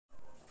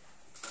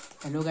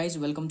Hello guys,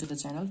 welcome to the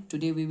channel.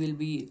 Today we will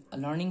be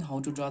learning how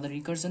to draw the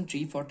recursion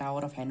tree for Tower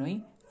of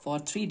Hanoi for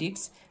 3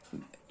 decks.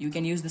 You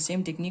can use the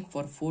same technique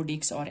for 4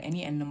 decks or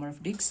any n number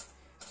of decks.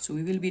 So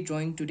we will be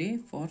drawing today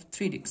for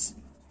 3 decks.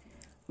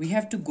 We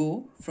have to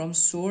go from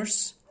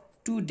source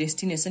to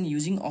destination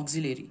using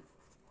auxiliary.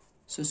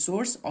 So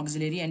source,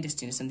 auxiliary and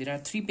destination. There are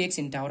 3 pegs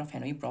in Tower of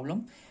Hanoi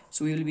problem.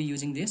 So we will be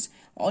using this.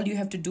 All you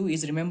have to do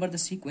is remember the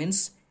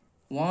sequence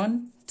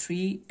 1,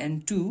 3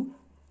 and 2,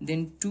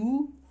 then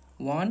 2,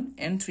 1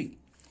 and 3.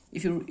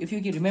 If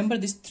you remember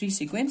this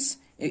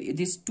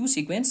these two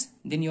sequence,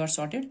 then you are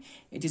sorted.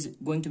 It is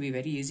going to be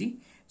very easy.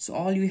 So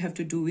all you have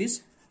to do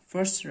is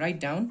first write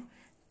down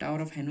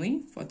Tower of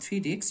Hanoi for 3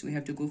 decks. We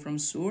have to go from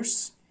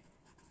source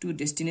to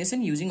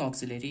destination using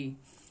auxiliary.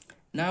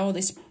 Now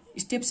the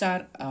steps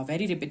are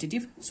very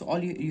repetitive, so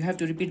all you have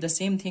to repeat the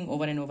same thing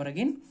over and over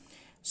again.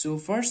 So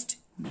first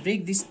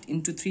break this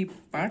into 3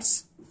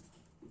 parts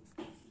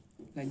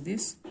like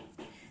this.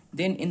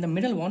 Then in the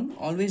middle one,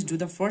 always do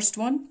the first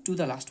one to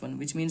the last one,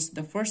 which means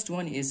the first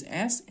one is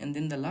S and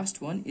then the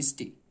last one is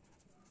D.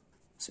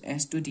 So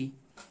S to D.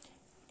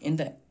 In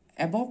the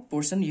above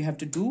portion, you have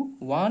to do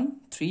 1,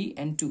 3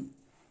 and 2.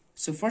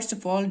 So first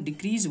of all,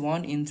 decrease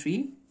 1 in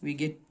 3, we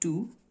get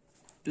 2.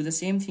 Do the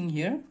same thing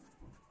here.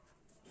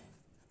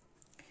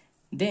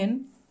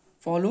 Then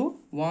follow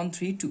 1,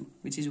 3, 2,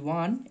 which is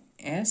 1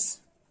 S,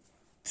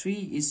 3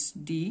 is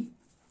D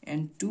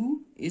and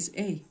 2 is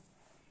A.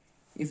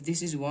 If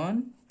this is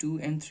 1, 2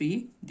 and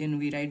 3, then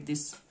we write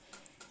this.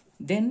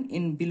 Then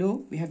in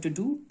below we have to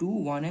do 2,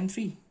 1 and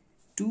 3.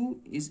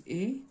 2 is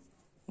A,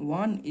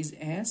 1 is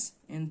S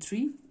and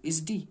 3 is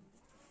D.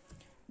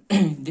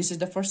 This is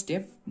the first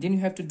step. Then you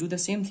have to do the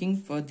same thing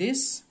for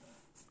this.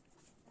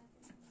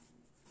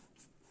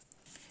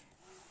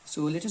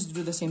 So let us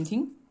do the same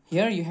thing.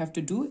 Here you have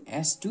to do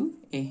S to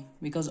A,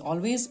 because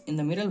always in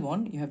the middle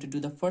one you have to do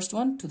the first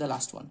one to the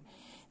last one.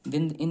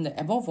 Then in the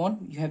above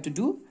one you have to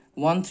do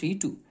 1, 3,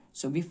 2.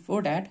 So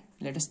before that,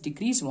 let us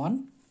decrease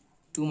 1.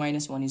 2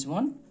 minus 1 is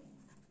 1.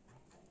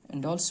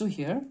 And also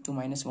here 2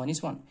 minus 1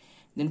 is 1.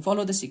 Then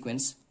follow the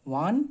sequence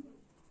 1,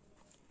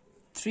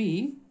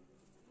 3,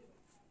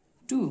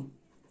 2.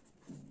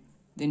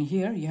 Then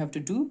here you have to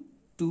do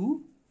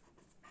 2,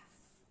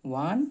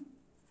 1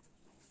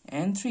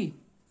 and 3.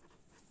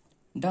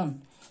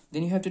 Done.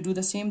 Then you have to do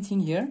the same thing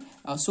here.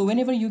 So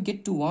whenever you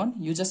get to 1,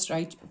 you just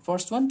write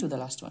first one to the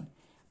last one.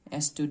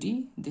 S to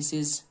D. This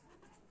is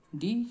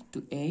D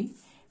to A.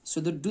 So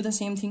do the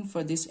same thing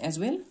for this as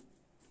well.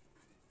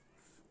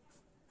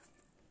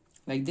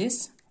 Like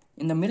this.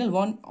 In the middle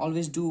one,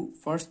 always do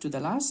first to the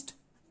last.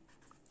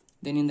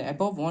 Then in the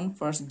above one,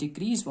 first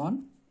decrease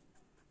 1.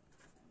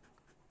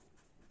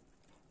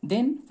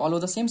 Then follow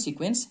the same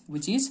sequence,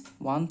 which is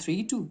 1,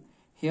 3, 2.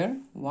 Here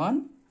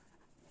 1,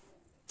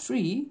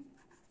 3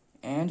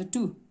 and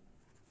 2.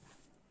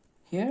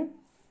 Here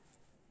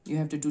you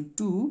have to do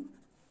 2,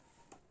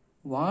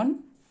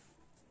 1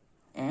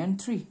 and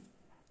 3.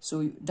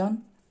 So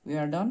done. We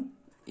are done.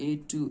 A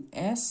to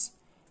S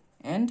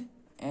and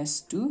S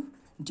to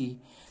D.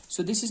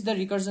 So this is the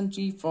recursion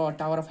tree for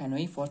Tower of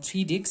Hanoi for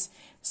 3 decks.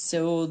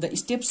 So the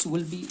steps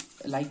will be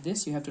like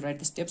this. You have to write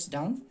the steps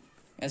down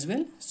as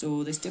well.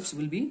 So the steps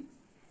will be,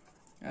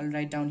 I'll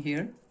write down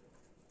here.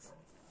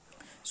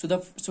 So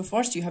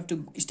first you have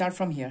to start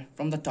from here,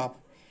 from the top.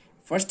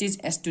 First is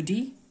S to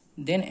D,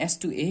 then S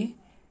to A,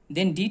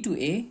 then D to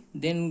A,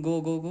 then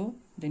go.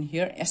 Then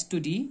here S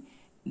to D,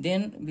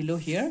 then below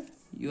here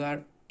you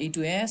are A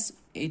to S,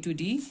 A to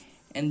D,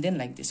 and then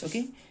like this.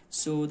 Okay,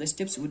 so the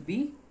steps would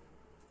be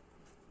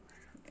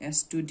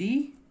S to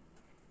D,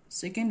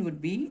 second would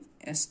be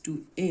S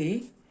to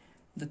A,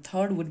 the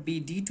third would be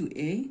D to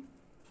A.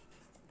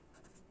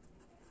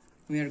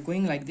 We are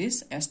going like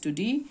this: S to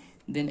D,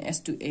 then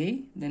S to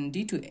A, then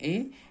D to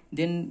A,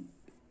 then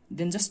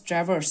just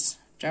traverse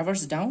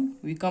down.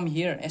 We come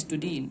here, S to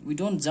D. We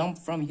don't jump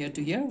from here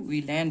to here,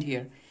 we land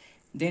here.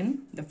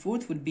 Then the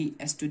fourth would be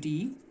S to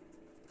D,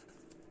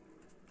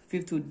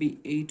 fifth would be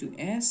A to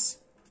S,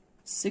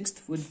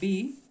 sixth would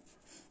be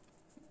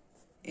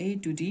A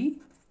to D,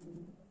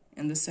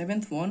 and the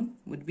seventh one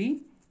would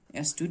be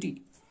S to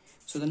D.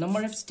 So the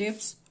number of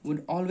steps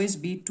would always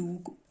be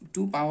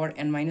 2 power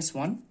n minus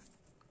 1.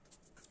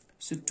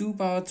 So 2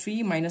 power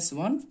 3 minus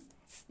 1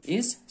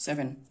 is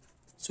 7.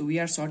 So we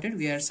are sorted.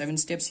 We are 7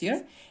 steps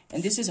here,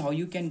 and this is how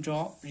you can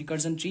draw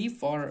recursion tree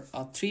for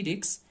 3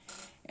 decks,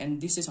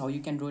 and this is how you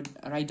can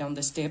write down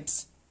the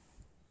steps.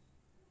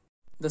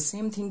 The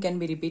same thing can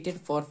be repeated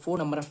for 4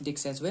 number of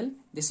decks as well.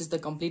 This is the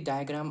complete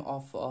diagram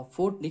of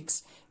 4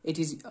 decks. It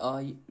is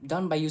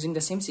done by using the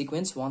same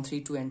sequence 1,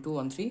 3, 2 and 2,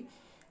 1, 3.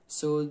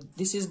 So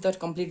this is the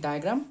complete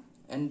diagram,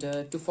 and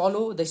to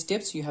follow the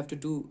steps you have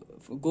to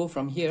go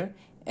from here,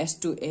 S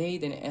to A,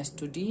 then S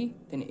to D,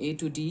 then A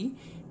to D,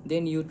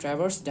 then you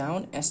traverse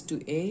down S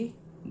to A,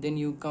 then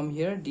you come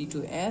here D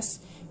to S,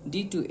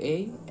 D to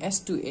A, S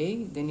to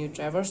A, then you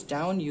traverse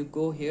down, you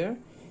go here,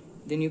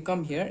 then you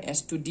come here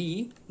S to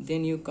D,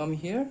 then you come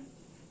here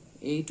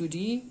A to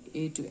D,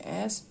 A to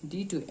S,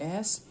 D to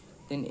S,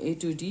 then A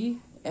to D,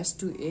 S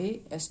to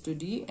A, S to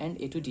D, and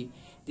A to D.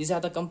 These are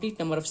the complete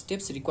number of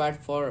steps required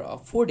for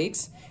 4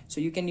 decks. So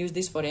you can use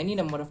this for any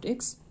number of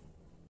decks.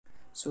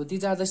 So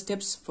these are the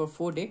steps for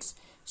 4 decks.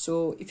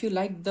 So if you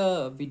like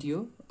the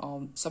video,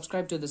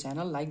 subscribe to the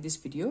channel, like this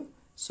video,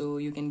 so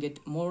you can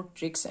get more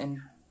tricks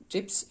and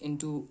tips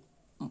into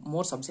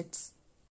more subjects.